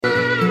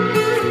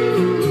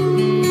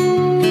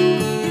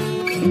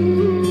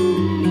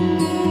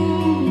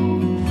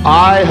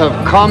I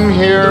have come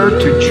here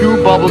to chew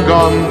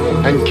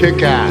bubblegum and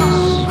kick ass,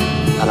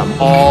 and I'm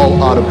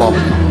all out of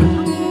bubblegum.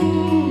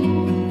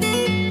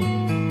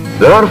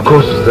 There are, of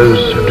course,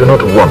 those who do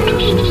not want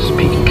us to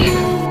speak.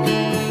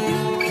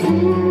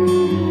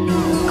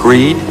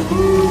 Greed,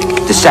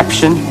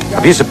 deception,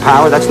 abuse of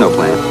power, that's no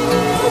plan.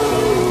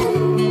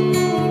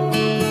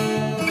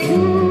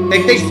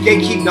 They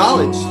gatekeep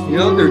knowledge, you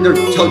know, they're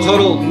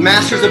total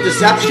masters of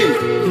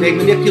deception. They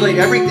manipulate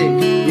everything.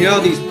 You know,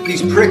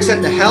 these pricks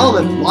at the helm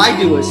have lied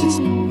to us.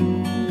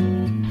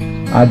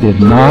 I did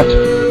not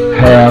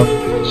have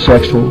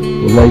sexual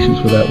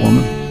relations with that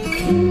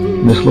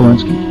woman, Miss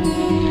Lewinsky.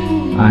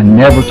 I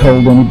never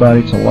told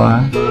anybody to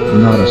lie,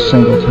 not a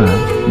single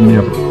time,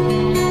 never.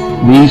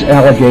 These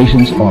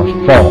allegations are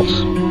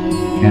false,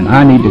 and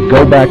I need to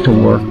go back to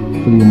work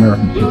for the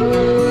American people.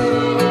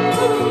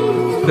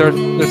 They're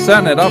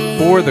setting it up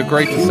for the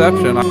Great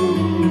Deception.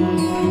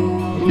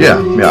 Yeah.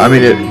 I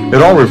mean,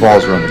 it all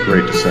revolves around the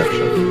Great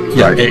Deception.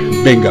 Yeah, right?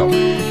 Bingo.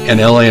 And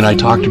L.A. and I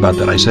talked about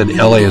that. I said,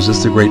 L.A., is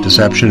this the Great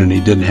Deception? And he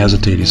didn't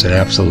hesitate. He said,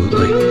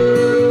 absolutely.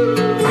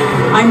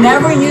 I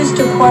never used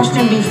to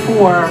question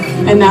before,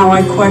 and now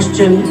I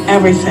question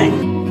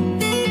everything.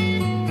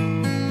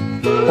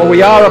 For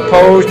we are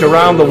opposed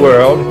around the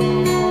world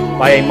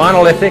by a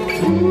monolithic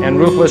and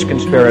ruthless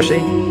conspiracy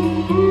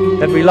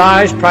that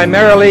relies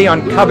primarily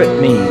on covert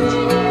means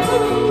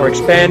for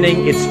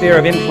expanding its sphere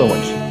of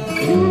influence,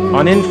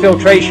 on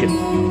infiltration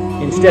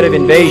instead of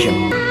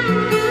invasion,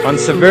 on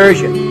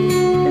subversion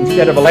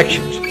instead of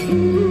elections,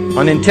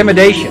 on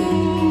intimidation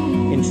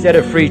instead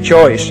of free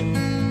choice,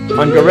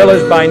 on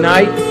guerrillas by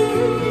night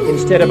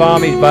instead of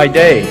armies by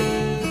day.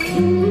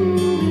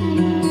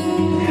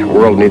 The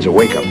world needs a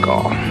wake-up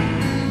call.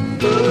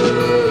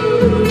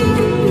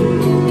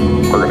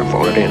 We're going to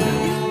phone it in.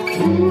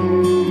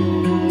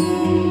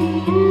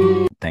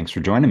 Thanks for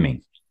joining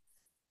me.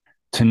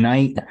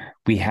 Tonight,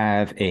 we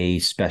have a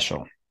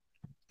special.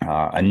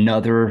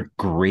 Another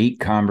great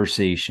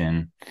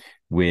conversation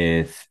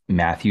with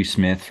Matthew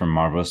Smith from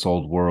Marvelous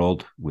Old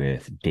World,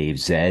 with Dave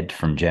Zed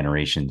from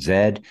Generation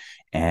Z,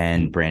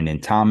 and Brandon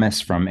Thomas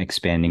from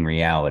Expanding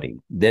Reality.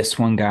 This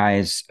one,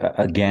 guys,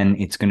 again,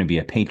 it's going to be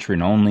a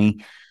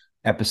patron-only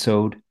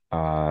episode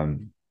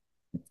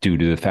due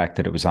to the fact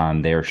that it was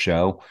on their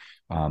show.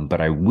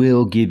 But I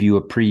will give you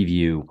a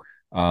preview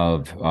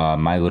of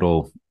my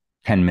little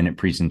 10-minute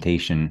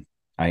presentation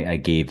I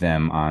gave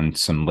them on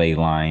some ley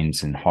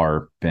lines and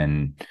HAARP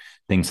and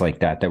things like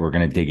that we're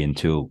going to dig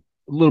into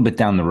a little bit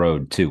down the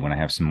road, too, when I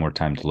have some more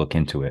time to look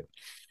into it.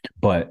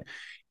 But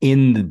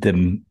in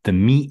the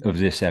meat of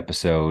this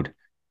episode,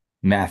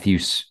 Matthew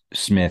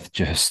Smith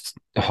just,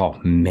 oh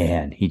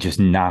man, he just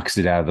knocks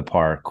it out of the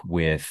park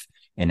with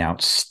an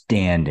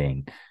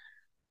outstanding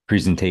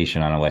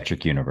presentation on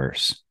Electric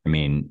Universe. I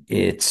mean,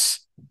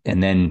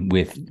 and then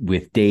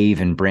with Dave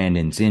and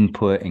Brandon's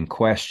input and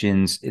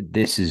questions,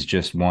 this is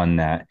just one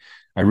that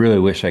I really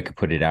wish I could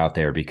put it out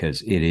there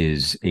because it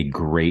is a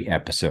great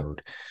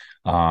episode.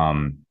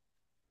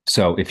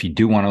 So if you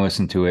do want to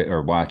listen to it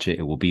or watch it,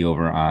 it will be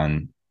over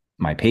on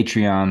my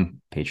Patreon,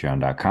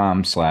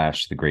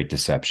 patreon.com/The Great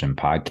Deception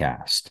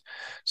Podcast.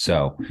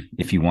 So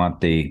if you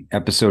want the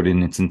episode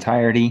in its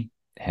entirety,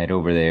 head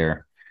over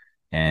there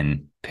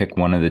and pick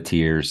one of the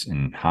tiers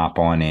and hop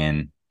on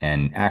in.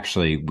 And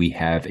actually, we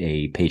have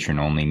a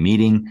patron-only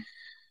meeting,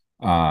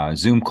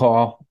 Zoom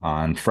call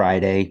on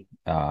Friday,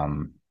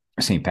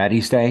 St.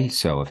 Paddy's Day.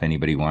 So if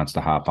anybody wants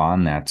to hop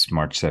on, that's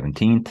March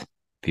 17th.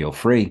 Feel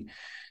free.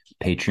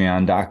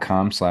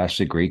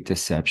 Patreon.com/The Great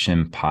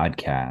Deception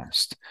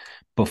Podcast.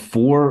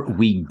 Before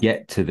we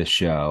get to the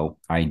show,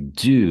 I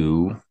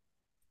do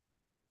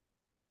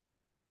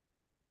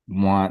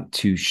want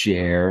to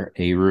share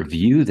a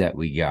review that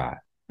we got.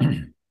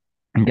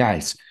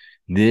 Guys,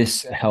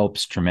 this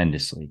helps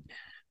tremendously.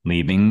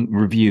 Leaving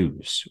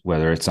reviews,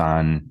 whether it's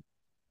on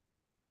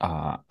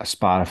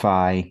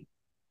Spotify,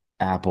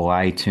 Apple,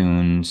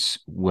 iTunes,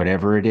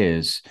 whatever it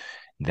is,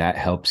 that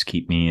helps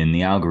keep me in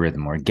the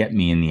algorithm or get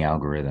me in the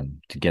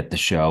algorithm to get the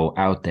show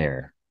out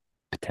there,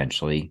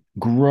 potentially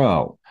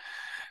grow.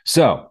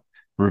 So,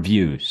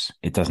 reviews,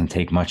 it doesn't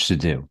take much to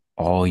do.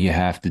 All you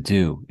have to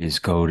do is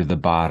go to the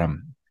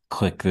bottom,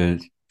 click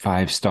the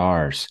 5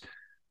 stars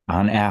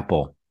on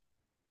Apple,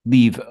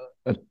 leave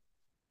a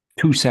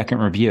 2-second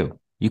review.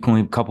 You can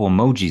leave a couple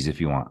emojis if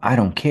you want. I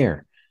don't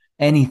care.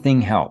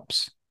 Anything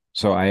helps.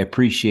 So I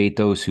appreciate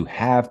those who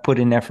have put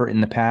in effort in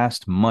the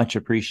past. Much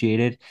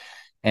appreciated.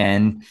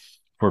 And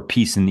for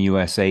Peace in the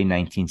USA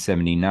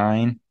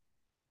 1979,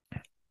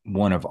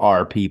 one of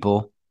our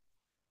people,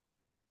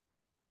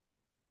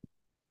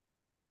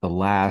 the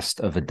last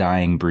of a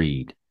dying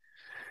breed.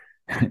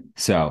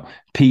 So,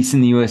 Peace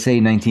in the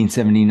USA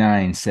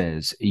 1979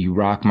 says, "You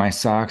rock my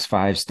socks,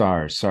 5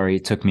 stars. Sorry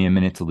it took me a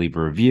minute to leave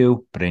a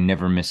review, but I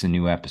never miss a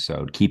new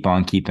episode. Keep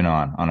on keeping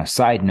on. On a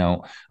side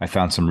note, I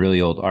found some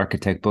really old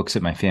architect books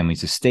at my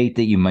family's estate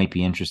that you might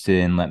be interested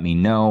in. Let me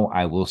know.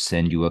 I will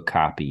send you a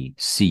copy.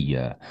 See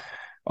ya."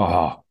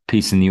 Oh,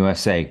 Peace in the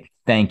USA.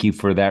 Thank you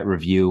for that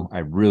review. I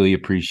really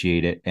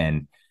appreciate it.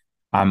 And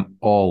I'm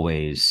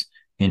always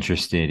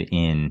interested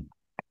in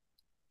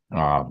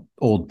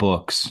old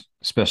books,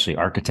 especially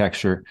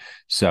architecture.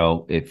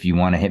 So if you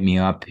want to hit me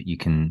up, you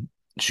can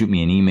shoot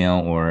me an email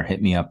or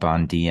hit me up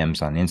on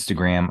DMs on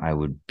Instagram. I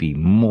would be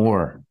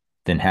more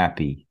than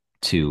happy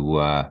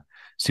to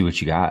see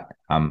what you got.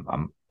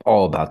 I'm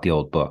all about the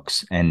old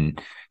books.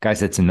 And guys,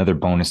 that's another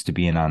bonus to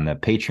being on the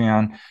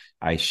Patreon.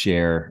 I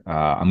share,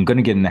 I'm going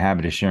to get in the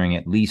habit of sharing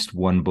at least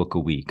one book a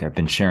week. I've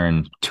been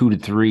sharing 2 to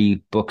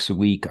 3 books a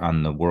week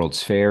on the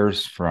World's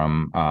Fairs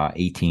from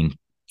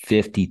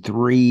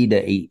 1853 to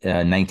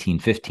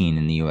 1915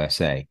 in the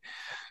USA.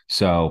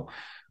 So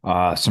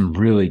some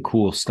really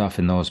cool stuff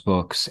in those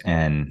books.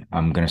 And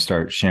I'm going to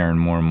start sharing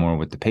more and more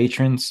with the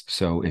patrons.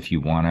 So if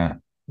you want to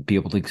be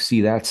able to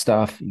see that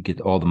stuff, you get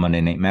all the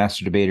Monday Night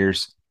Master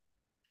Debaters,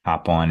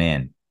 hop on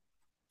in.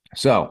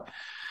 So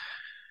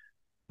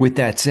with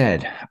that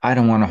said, I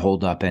don't want to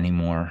hold up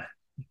anymore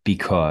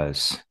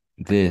because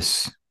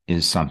this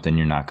is something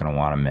you're not going to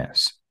want to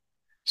miss.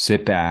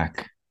 Sit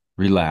back,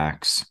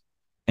 relax,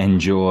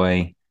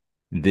 enjoy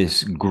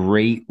this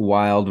great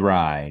wild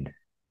ride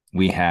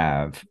we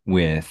have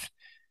with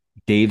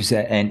Dave Z.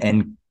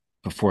 And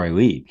before I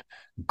leave,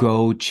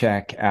 go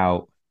check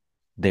out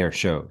their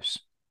shows.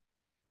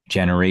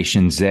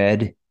 Generation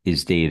Z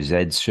is Dave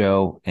Z's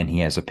show, and he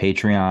has a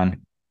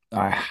Patreon.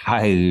 I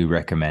highly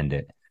recommend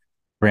it.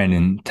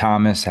 Brandon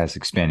Thomas has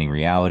Expanding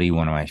Reality,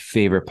 one of my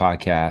favorite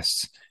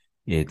podcasts.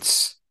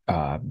 It's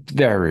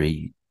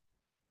very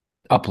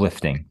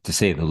uplifting, to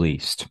say the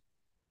least.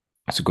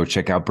 So go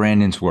check out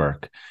Brandon's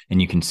work, and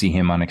you can see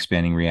him on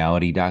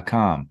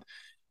expandingreality.com.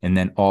 And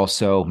then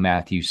also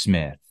Matthew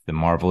Smith, The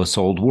Marvelous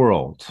Old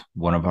World,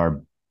 one of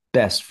our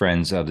best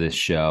friends of this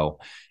show,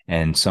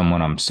 and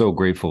someone I'm so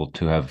grateful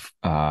to have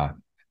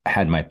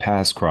had my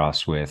paths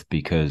cross with,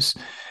 because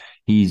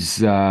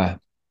he's a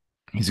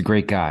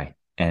great guy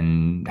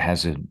and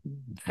has a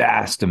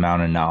vast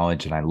amount of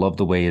knowledge, and I love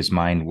the way his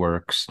mind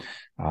works.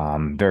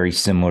 Very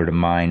similar to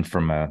mine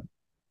from a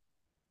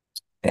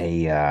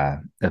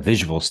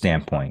visual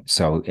standpoint.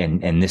 So,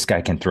 and this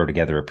guy can throw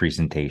together a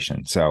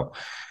presentation. So,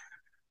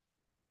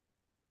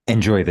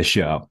 enjoy the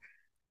show.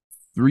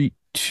 3,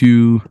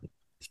 2.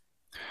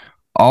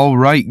 All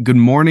right. Good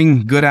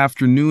morning, good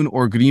afternoon,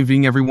 or good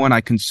evening, everyone. I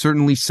can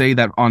certainly say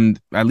that on,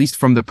 at least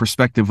from the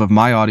perspective of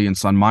my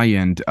audience on my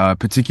end,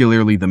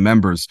 particularly the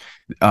members,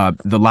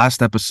 the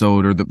last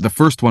episode, or the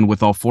first one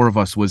with all 4 of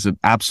us, was an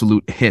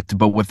absolute hit.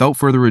 But without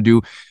further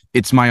ado,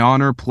 it's my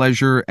honor,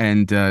 pleasure,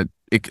 and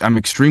I'm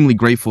extremely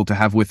grateful to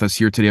have with us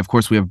here today. Of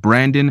course, we have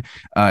Brandon,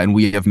 and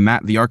we have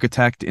Matt, the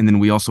architect, and then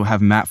we also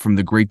have Matt from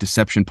the Great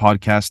Deception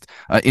podcast.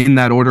 In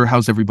that order,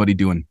 how's everybody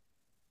doing?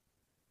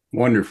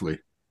 Wonderfully.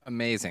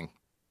 Amazing.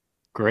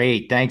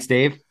 Great. Thanks,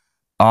 Dave.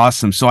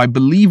 Awesome. So I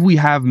believe we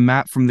have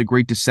Matt from the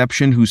Great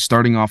Deception who's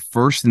starting off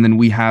first, and then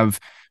we have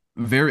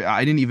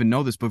I didn't even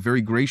know this, but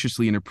very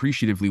graciously and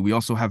appreciatively, we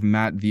also have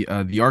Matt,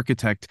 the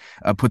architect,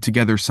 put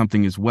together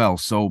something as well.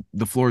 So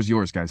the floor is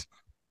yours, guys.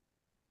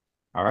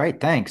 All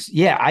right. Thanks.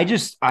 Yeah,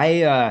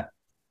 I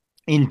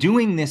in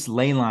doing this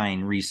ley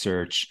line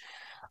research,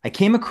 I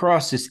came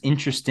across this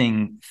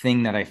interesting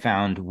thing that I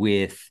found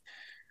with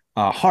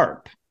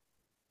HAARP.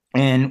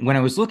 And when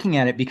I was looking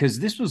at it, because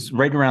this was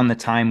right around the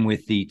time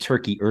with the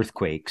Turkey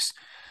earthquakes,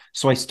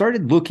 so I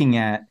started looking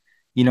at,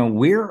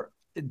 where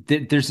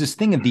there's this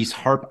thing of these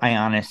HAARP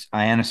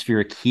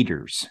ionospheric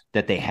heaters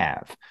that they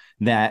have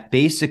that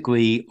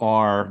basically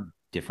are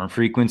different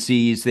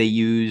frequencies they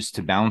use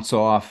to bounce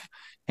off,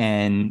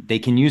 and they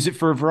can use it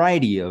for a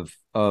variety of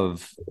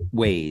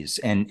ways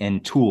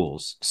and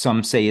tools.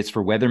 Some say it's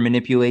for weather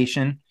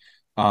manipulation.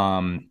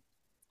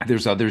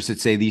 There's others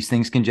that say these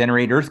things can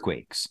generate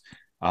earthquakes.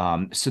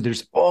 So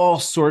there's all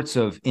sorts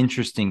of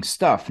interesting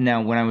stuff.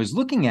 Now, when I was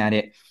looking at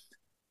it,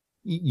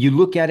 you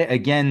look at it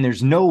again,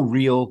 there's no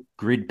real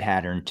grid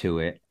pattern to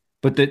it,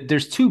 but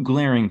there's 2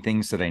 glaring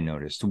things that I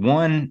noticed.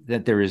 One,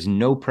 that there is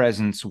no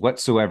presence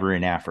whatsoever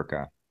in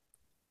Africa,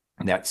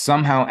 that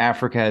somehow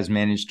Africa has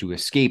managed to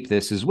escape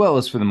this, as well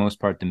as, for the most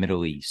part, the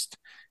Middle East.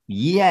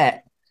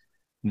 Yet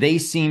they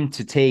seem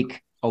to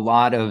take a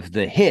lot of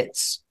the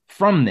hits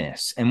from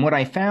this. And what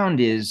I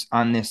found is,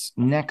 on this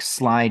next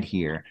slide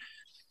here,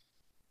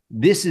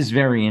 this is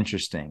very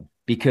interesting,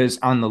 because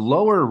on the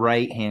lower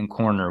right-hand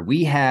corner,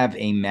 we have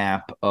a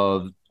map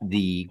of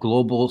the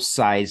global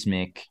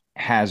seismic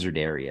hazard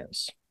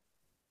areas.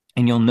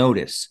 And you'll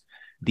notice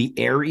the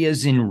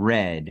areas in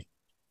red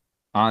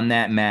on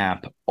that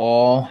map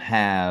all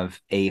have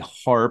a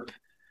HAARP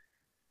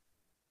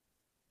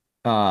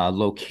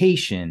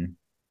location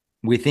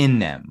within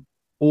them.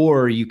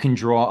 Or you can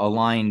draw a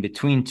line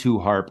between 2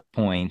 HAARP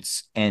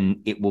points,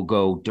 and it will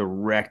go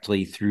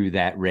directly through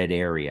that red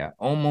area,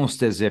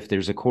 almost as if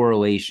there's a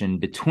correlation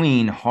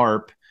between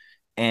HAARP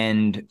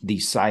and the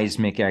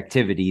seismic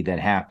activity that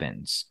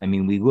happens. I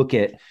mean, we look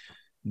at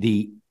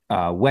the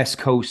west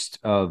coast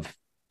of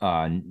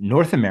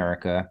North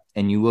America,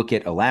 and you look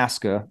at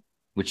Alaska,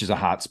 which is a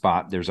hot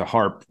spot. There's a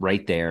HAARP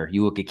right there.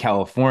 You look at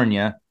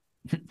California,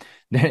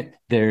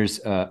 there's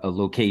a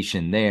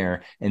location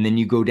there, and then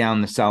you go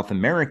down the South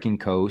American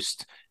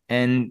coast,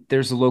 and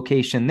there's a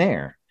location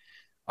there.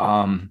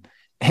 And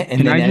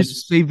Can then I as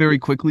just say very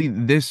quickly,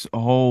 this,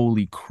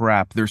 holy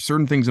crap, there's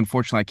certain things,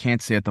 unfortunately, I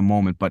can't say at the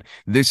moment, but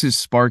this is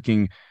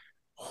sparking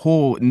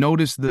whole,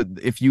 notice that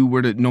if you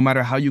were to, no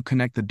matter how you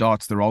connect the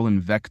dots, they're all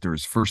in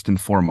vectors, first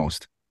and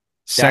foremost.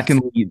 that's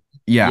Secondly,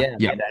 yeah,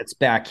 yeah, that's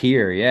back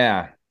here,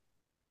 yeah,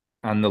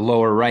 on the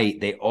lower right,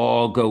 they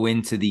all go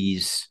into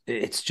these.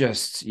 It's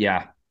just,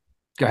 yeah.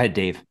 Go ahead,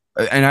 Dave.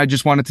 And I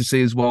just wanted to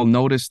say as well,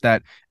 notice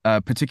that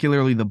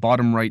particularly the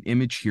bottom right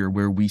image here,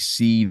 where we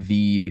see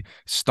the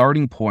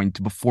starting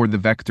point before the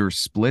vector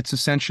splits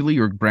essentially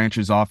or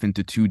branches off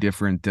into two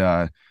different,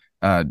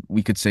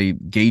 we could say,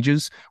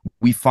 gauges.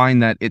 We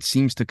find that it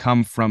seems to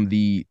come from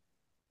the,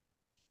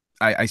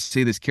 I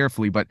say this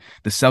carefully, but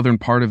the southern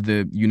part of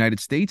the United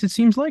States, it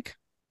seems like.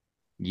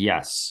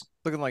 Yes.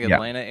 Looking like Yeah.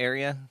 Atlanta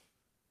area,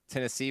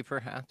 Tennessee,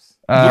 perhaps.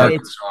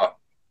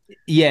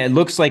 Yeah, it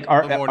looks like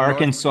more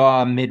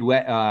Arkansas,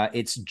 Midwest.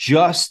 It's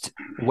just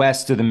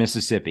west of the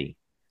Mississippi.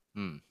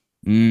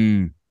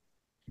 It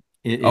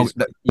is,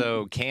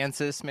 So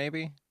Kansas,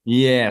 maybe.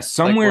 yeah,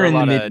 somewhere like in the a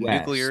lot Midwest.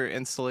 of nuclear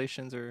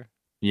installations, or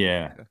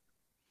Yeah,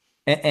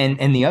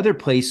 and the other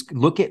place.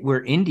 Look at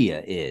where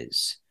India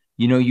is.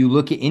 You know, you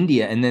look at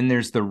India, and then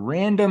there's the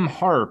random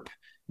HAARP,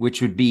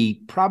 which would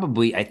be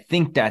probably, I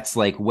think that's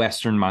like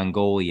Western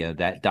Mongolia.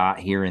 That dot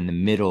here in the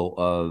middle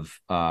of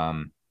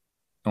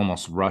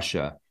almost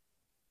Russia.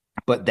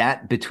 But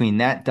that between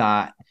that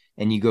dot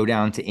and you go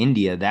down to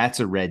India,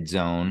 that's a red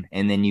zone.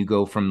 And then you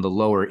go from the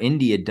lower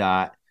India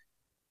dot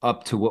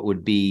up to what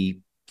would be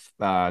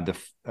the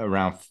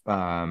around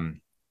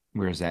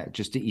where is that?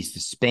 Just to east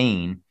of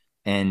Spain.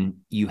 And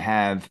you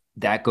have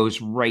that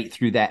goes right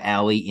through that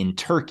alley in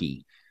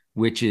Turkey,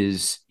 which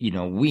is, you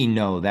know, we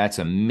know that's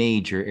a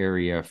major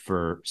area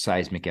for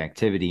seismic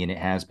activity, and it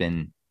has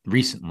been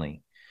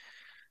recently.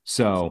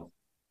 So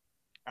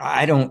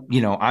I don't,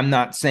 you know, I'm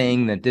not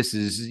saying that this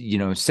is, you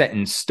know, set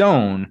in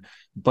stone,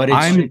 but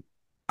I'm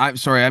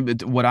sorry.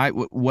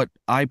 What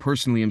I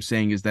personally am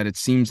saying is that it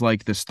seems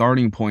like the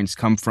starting points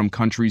come from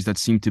countries that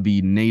seem to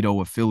be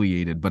NATO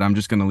affiliated, but I'm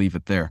just going to leave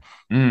it there.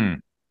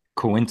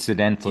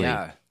 Coincidentally.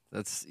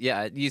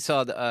 Yeah, you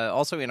saw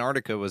also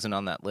Antarctica wasn't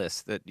on that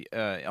list, that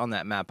on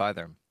that map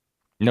either.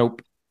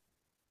 Nope.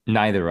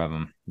 Neither of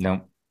them.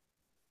 Nope.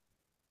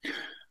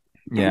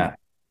 Yeah.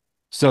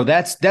 So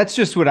that's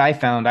just what I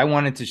found. I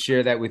wanted to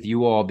share that with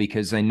you all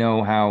because I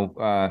know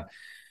how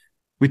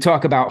we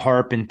talk about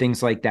HAARP and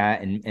things like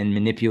that, and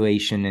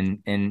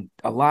manipulation, and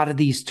a lot of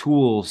these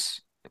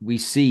tools we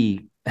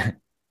see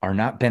are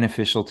not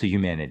beneficial to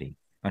humanity,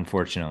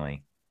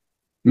 unfortunately.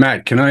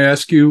 Matt, can I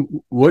ask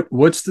you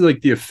what's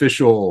the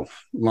official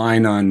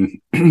line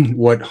on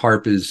what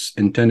HAARP is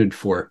intended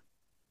for?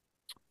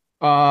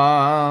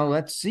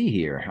 Let's see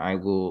here. I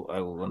will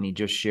let me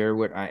just share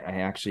what I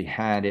actually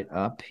had it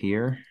up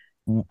here.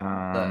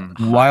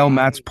 While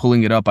Matt's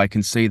pulling it up, I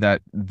can say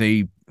that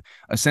they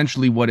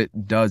essentially what it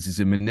does is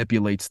it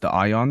manipulates the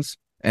ions.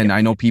 And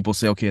I know people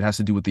say, okay, it has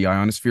to do with the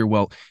ionosphere.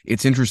 Well,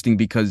 it's interesting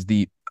because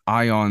the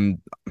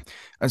ion,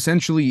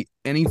 essentially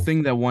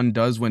anything that one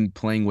does when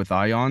playing with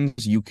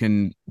ions, you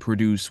can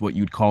produce what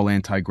you'd call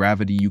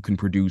anti-gravity, you can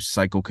produce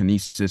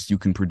psychokinesis, you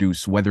can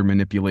produce weather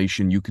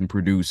manipulation, you can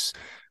produce,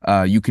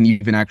 you can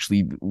even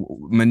actually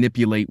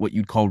manipulate what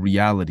you'd call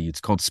reality. It's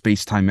called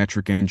space-time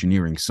metric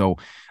engineering. So,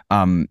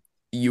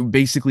 you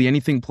basically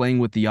anything playing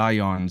with the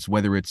ions,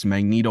 whether it's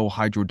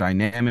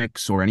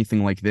magnetohydrodynamics or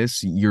anything like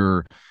this,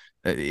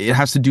 it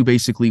has to do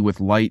basically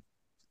with light,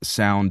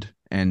 sound,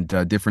 and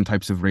different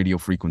types of radio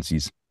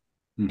frequencies.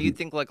 You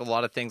think like a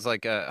lot of things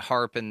like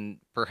HAARP and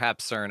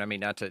perhaps CERN, I mean,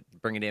 not to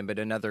bring it in, but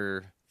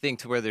another thing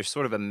to where there's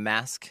sort of a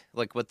mask,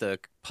 like what the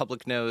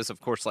public knows,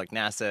 of course, like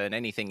NASA and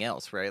anything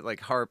else, right?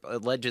 Like HAARP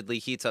allegedly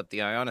heats up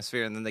the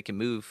ionosphere and then they can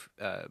move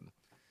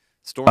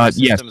storm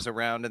systems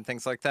around and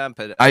things like that.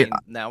 But I mean,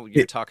 now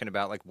you're talking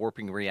about like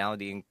warping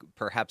reality and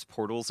perhaps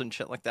portals and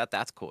shit like that.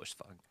 That's cool as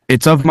fuck.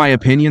 It's of my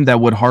opinion that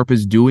what HAARP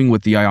is doing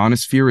with the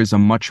ionosphere is a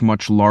much,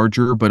 much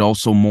larger, but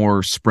also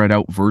more spread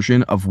out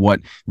version of what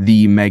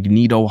the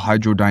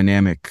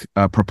magnetohydrodynamic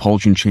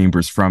propulsion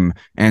chambers from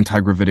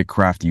anti-gravitic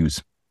craft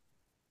use.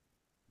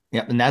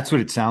 Yeah, and that's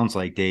what it sounds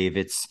like, Dave.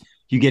 It's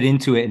you get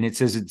into it, and it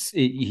says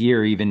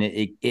here even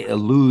it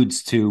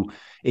alludes to.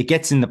 It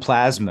gets in the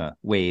plasma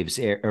waves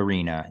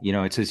arena. You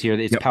know, it says here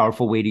that it's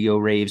powerful radio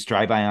waves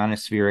drive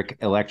ionospheric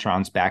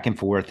electrons back and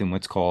forth in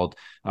what's called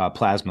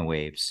plasma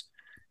waves.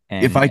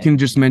 And, if I can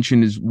just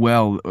mention as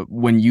well,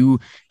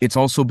 it's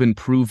also been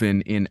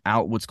proven in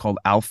what's called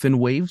Alphin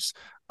waves,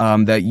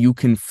 that you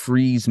can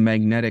freeze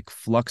magnetic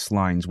flux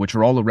lines, which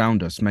are all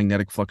around us,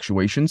 magnetic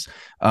fluctuations.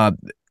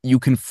 You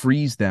can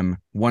freeze them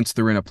once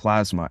they're in a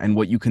plasma. And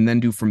what you can then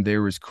do from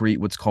there is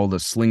create what's called a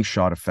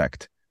slingshot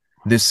effect.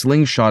 This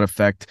slingshot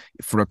effect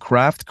for a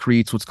craft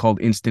creates what's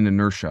called instant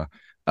inertia.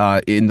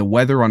 In the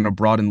weather on a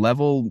broadened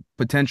level,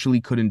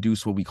 potentially could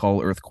induce what we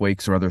call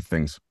earthquakes or other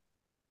things.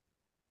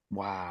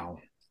 Wow.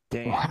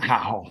 Damn.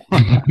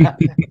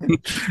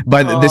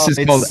 Wow. This is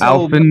called so,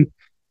 Alphen.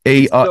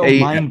 It's so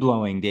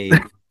mind-blowing, Dave.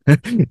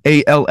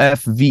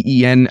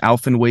 ALFVEN,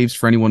 Alphen waves,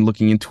 for anyone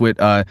looking into it.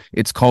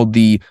 It's called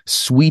the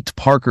Sweet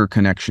Parker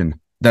connection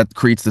that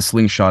creates the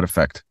slingshot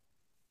effect.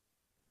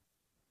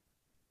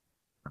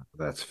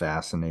 That's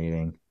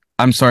fascinating.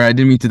 I'm sorry, I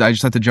didn't mean to. I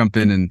just had to jump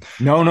in and.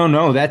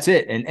 No, that's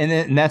it,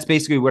 and that's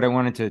basically what I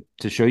wanted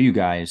to show you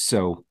guys.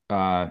 So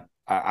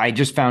I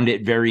just found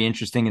it very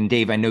interesting. And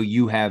Dave, I know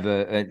you have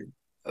a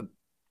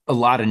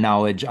lot of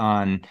knowledge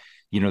on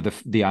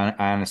the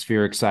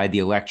ionospheric side, the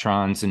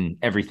electrons and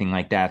everything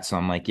like that. So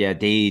I'm like, yeah,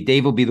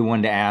 Dave will be the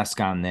one to ask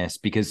on this,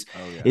 because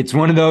it's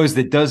one of those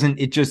that doesn't.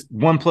 It just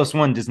 1 +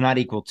 1 does not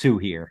equal 2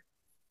 here.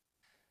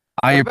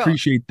 I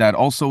appreciate that.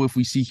 Also, if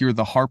we see here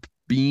the HAARP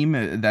beam,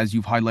 as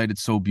you've highlighted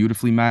so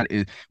beautifully, Matt,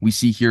 we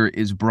see here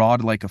is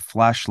broad like a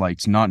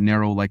flashlight's, not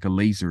narrow like a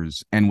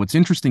laser's. And what's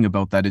interesting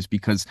about that is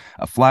because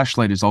a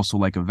flashlight is also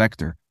like a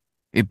vector.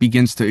 It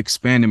begins to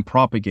expand and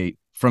propagate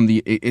from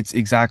it's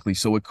exactly.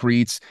 So it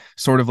creates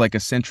sort of like a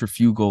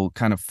centrifugal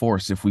kind of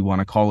force, if we want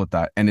to call it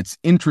that. And it's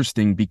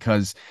interesting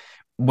because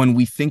when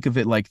we think of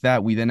it like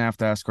that, we then have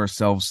to ask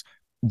ourselves,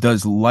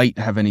 does light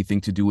have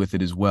anything to do with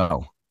it as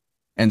well?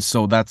 And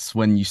so that's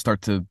when things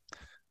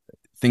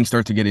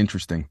start to get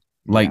interesting.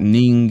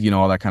 Lightning,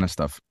 all that kind of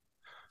stuff.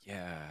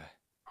 Yeah.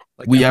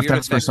 Like we have to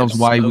ask ourselves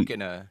why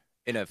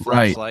in a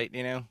flashlight,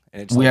 and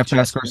it's we have to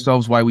ask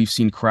ourselves why we've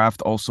seen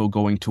craft also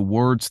going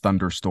towards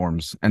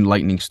thunderstorms and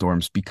lightning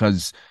storms,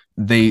 because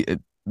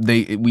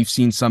we've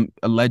seen some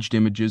alleged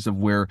images of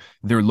where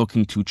they're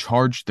looking to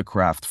charge the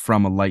craft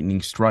from a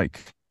lightning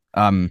strike.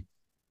 Our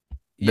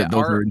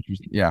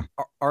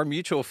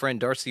mutual friend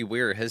Darcy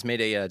Weir has made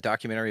a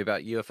documentary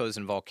about UFOs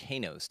and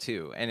volcanoes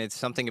too, and it's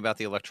something about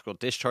the electrical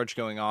discharge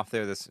going off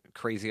there, this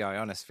crazy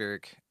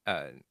ionospheric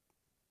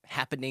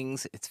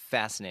happenings. It's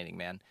fascinating,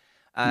 man.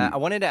 I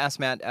wanted to ask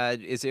Matt,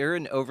 is there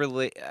an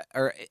overlay,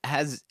 or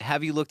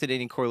have you looked at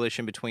any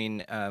correlation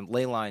between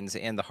ley lines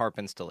and the HAARP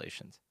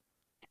installations?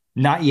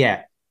 Not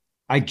yet.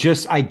 I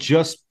just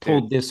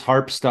pulled this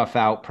HAARP stuff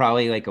out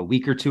probably like a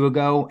week or two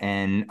ago,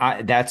 and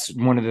that's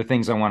one of the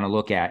things I want to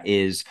look at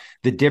is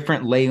the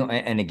different ley.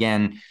 And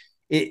again,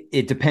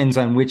 it depends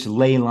on which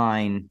ley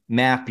line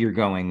map you're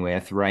going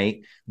with,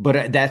 right?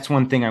 But that's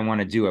one thing I want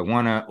to do. I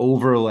want to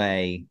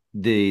overlay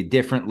the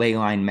different ley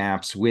line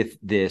maps with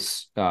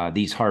these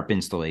HAARP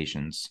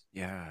installations.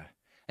 Yeah.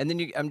 And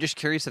then I'm just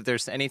curious if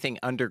there's anything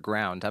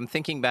underground. I'm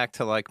thinking back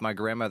to like my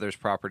grandmother's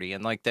property,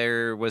 and like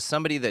there was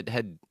somebody that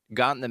had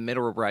gotten the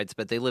mineral rights,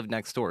 but they lived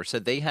next door. So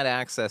they had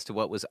access to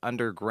what was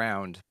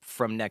underground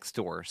from next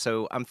door.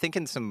 So I'm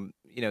thinking some,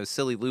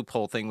 silly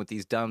loophole thing with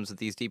these DUMBs, with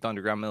these deep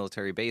underground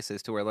military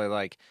bases, to where they're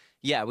like,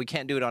 yeah, we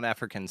can't do it on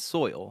African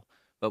soil,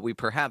 but we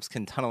perhaps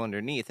can tunnel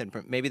underneath, and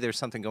maybe there's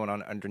something going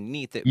on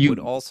underneath that would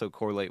also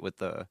correlate with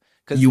the.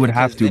 You would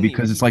have to,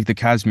 because it's like the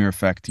Casimir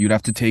effect. You'd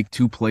have to take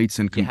 2 plates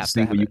and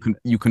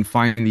you can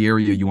find the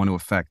area you want to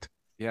affect.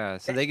 Yeah,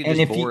 so they could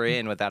just bore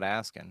in without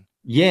asking.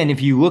 Yeah, and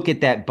if you look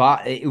at that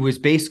it was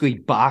basically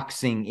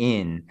boxing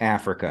in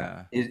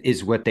Africa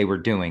is what they were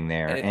doing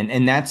there.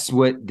 And that's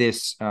what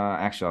this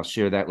actually I'll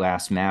share that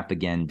last map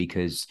again,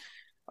 because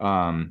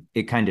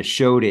it kind of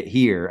showed it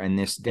here, and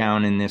this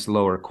down in this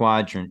lower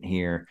quadrant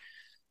here,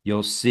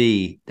 you'll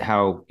see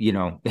how,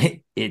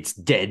 it's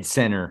dead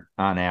center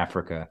on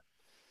Africa.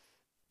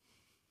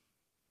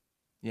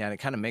 Yeah, and it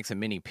kind of makes a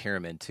mini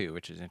pyramid too,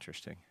 which is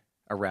interesting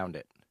around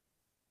it.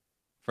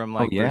 From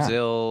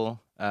Brazil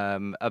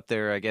up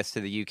there, I guess, to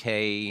the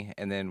UK,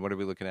 and then what are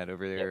we looking at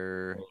over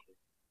there? Yep.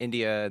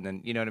 India, and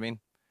then, you know what I mean?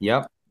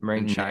 Yep, right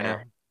in China.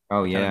 There.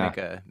 Oh, yeah. Make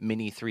a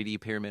mini 3D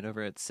pyramid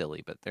over it. It's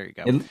silly, but there you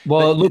go. It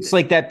looks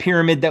like that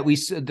pyramid that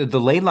the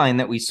ley line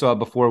that we saw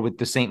before with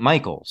the St.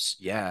 Michael's.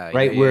 Yeah.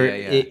 Right, where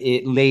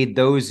it laid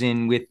those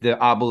in with the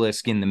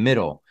obelisk in the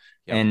middle.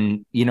 Yep.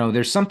 And,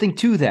 there's something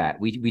to that.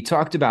 We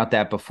talked about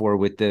that before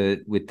with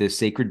the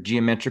sacred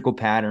geometrical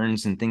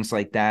patterns and things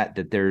like that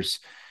there's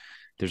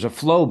a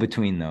flow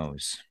between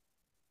those.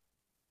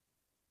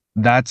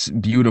 That's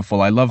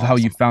beautiful. I love how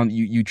you found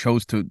you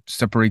chose to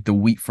separate the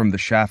wheat from the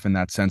chaff in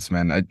that sense,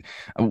 man.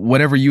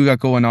 Whatever you got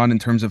going on in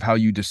terms of how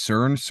you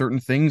discern certain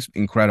things,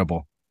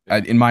 incredible.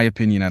 In my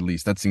opinion, at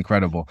least, that's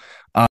incredible.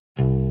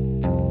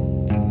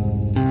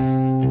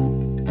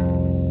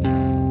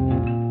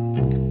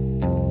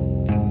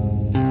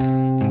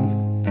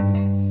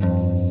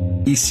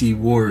 PC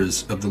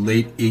wars of the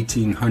late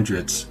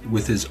 1800s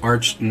with his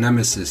arch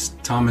nemesis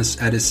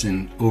Thomas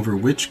Edison over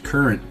which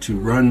current to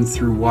run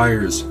through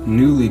wires,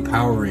 newly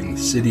powering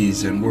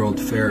cities and world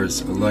fairs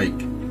alike.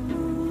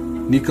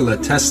 Nikola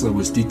Tesla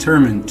was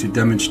determined to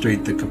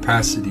demonstrate the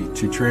capacity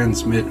to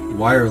transmit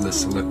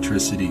wireless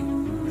electricity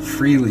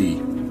freely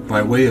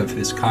by way of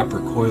his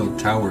copper-coiled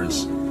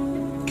towers,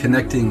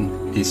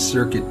 connecting a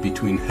circuit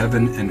between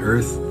heaven and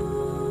earth,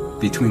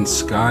 between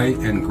sky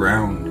and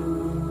ground,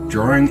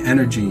 drawing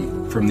energy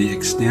from the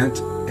extant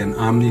and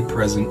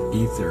omnipresent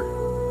ether.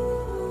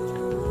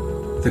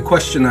 The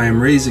question I am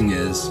raising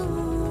is,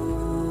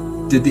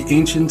 Did the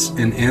ancients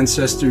and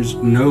ancestors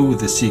know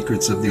the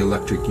secrets of the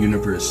electric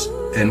universe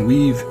and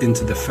weave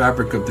into the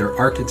fabric of their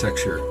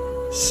architecture,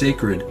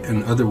 sacred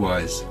and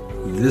otherwise,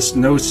 this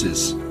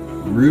gnosis,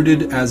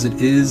 rooted as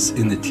it is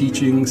in the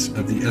teachings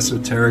of the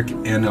esoteric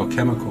and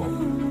alchemical,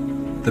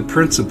 the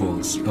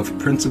principles of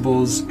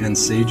principles and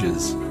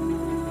sages?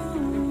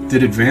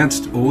 Did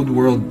advanced old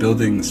world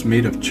buildings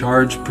made of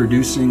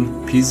charge-producing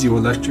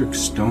piezoelectric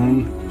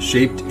stone,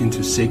 shaped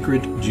into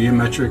sacred,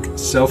 geometric,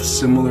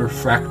 self-similar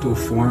fractal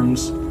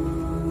forms,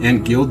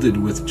 and gilded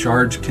with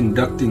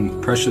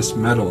charge-conducting precious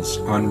metals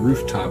on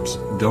rooftops,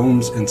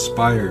 domes, and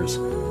spires,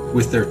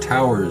 with their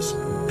towers,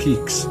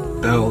 peaks,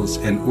 bells,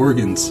 and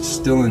organs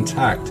still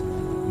intact,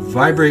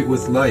 vibrate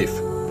with life,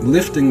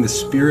 lifting the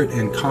spirit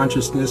and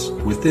consciousness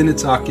within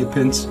its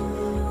occupants,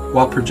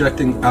 while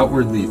projecting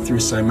outwardly through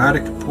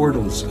cymatic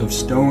portals of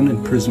stone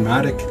and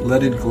prismatic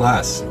leaded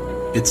glass,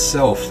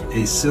 itself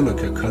a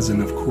silica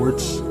cousin of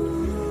quartz,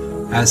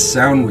 as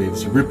sound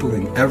waves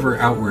rippling ever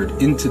outward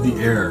into the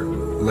air,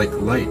 like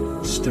light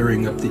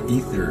stirring up the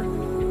ether,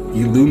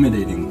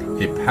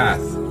 illuminating a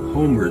path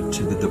homeward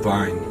to the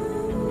divine.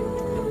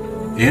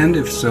 And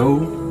if so,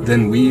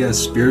 then we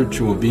as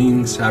spiritual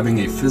beings having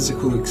a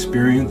physical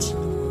experience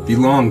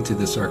belong to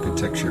this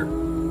architecture,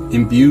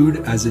 imbued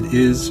as it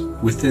is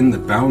within the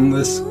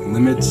boundless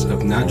limits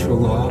of natural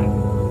law,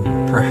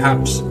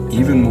 perhaps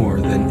even more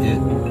than it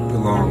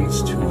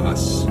belongs to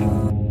us.